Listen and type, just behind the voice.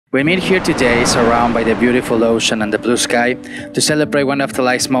We meet here today surrounded by the beautiful ocean and the blue sky to celebrate one of the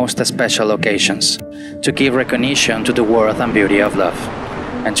life's most special occasions, to give recognition to the worth and beauty of love,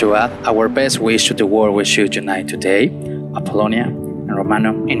 and to add our best wish to the world we should unite today, Apollonia and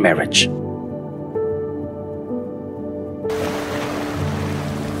Ramono in marriage.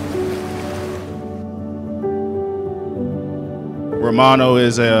 Ramono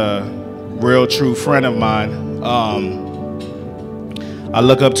is a real true friend of mine. I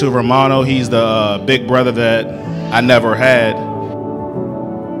look up to Ramono. He's the big brother that I never had.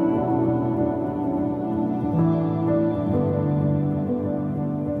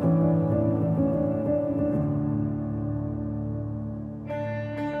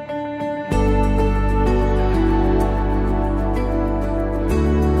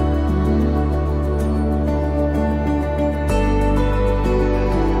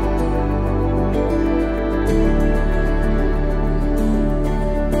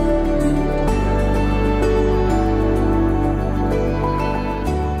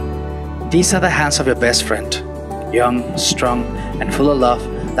 These are the hands of your best friend, young, strong, and full of love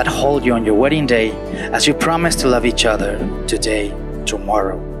that hold you on your wedding day as you promise to love each other today,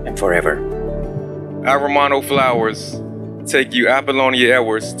 tomorrow, and forever. I, Ramono Flowers, take you, Apollonia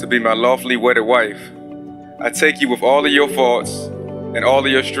Edwards, to be my lawfully wedded wife. I take you with all of your faults and all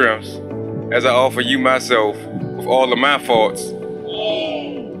of your strengths, as I offer you myself with all of my faults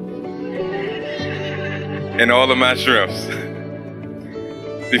and all of my strengths.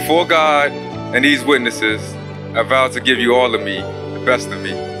 Before God and these witnesses, I vow to give you all of me, the best of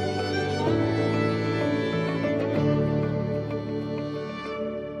me.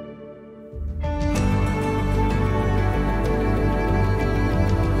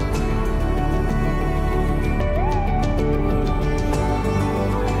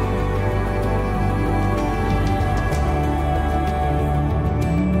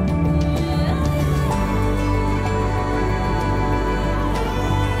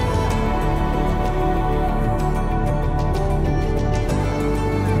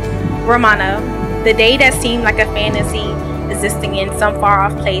 Ramono, the day that seemed like a fantasy existing in some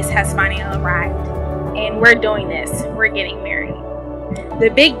far-off place has finally arrived, and we're doing this. We're getting married. The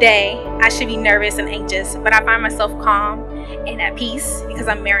big day, I should be nervous and anxious, but I find myself calm and at peace because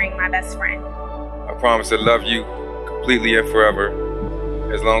I'm marrying my best friend. I promise to love you completely and forever,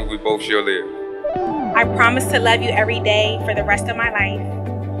 as long as we both shall live. I promise to love you every day for the rest of my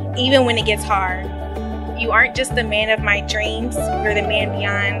life, even when it gets hard. You aren't just the man of my dreams, you're the man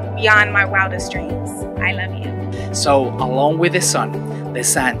beyond my wildest dreams. I love you. So, along with the sun, the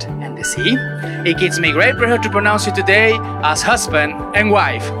sand, and the sea, it gives me great pleasure to pronounce you today as husband and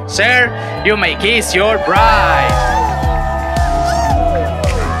wife. Sir, you may kiss your bride.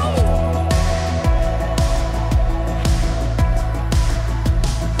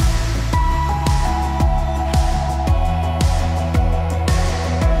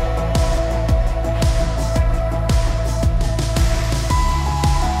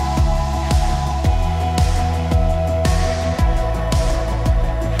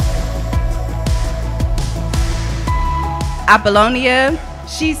 Apollonia,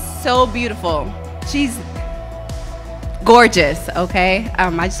 she's so beautiful. She's gorgeous, okay? I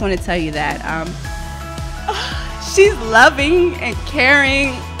just want to tell you that. She's loving and caring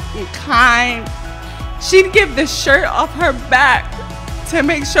and kind. She'd give the shirt off her back to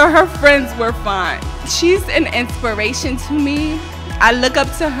make sure her friends were fine. She's an inspiration to me. I look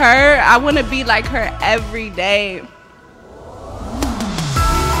up to her. I want to be like her every day.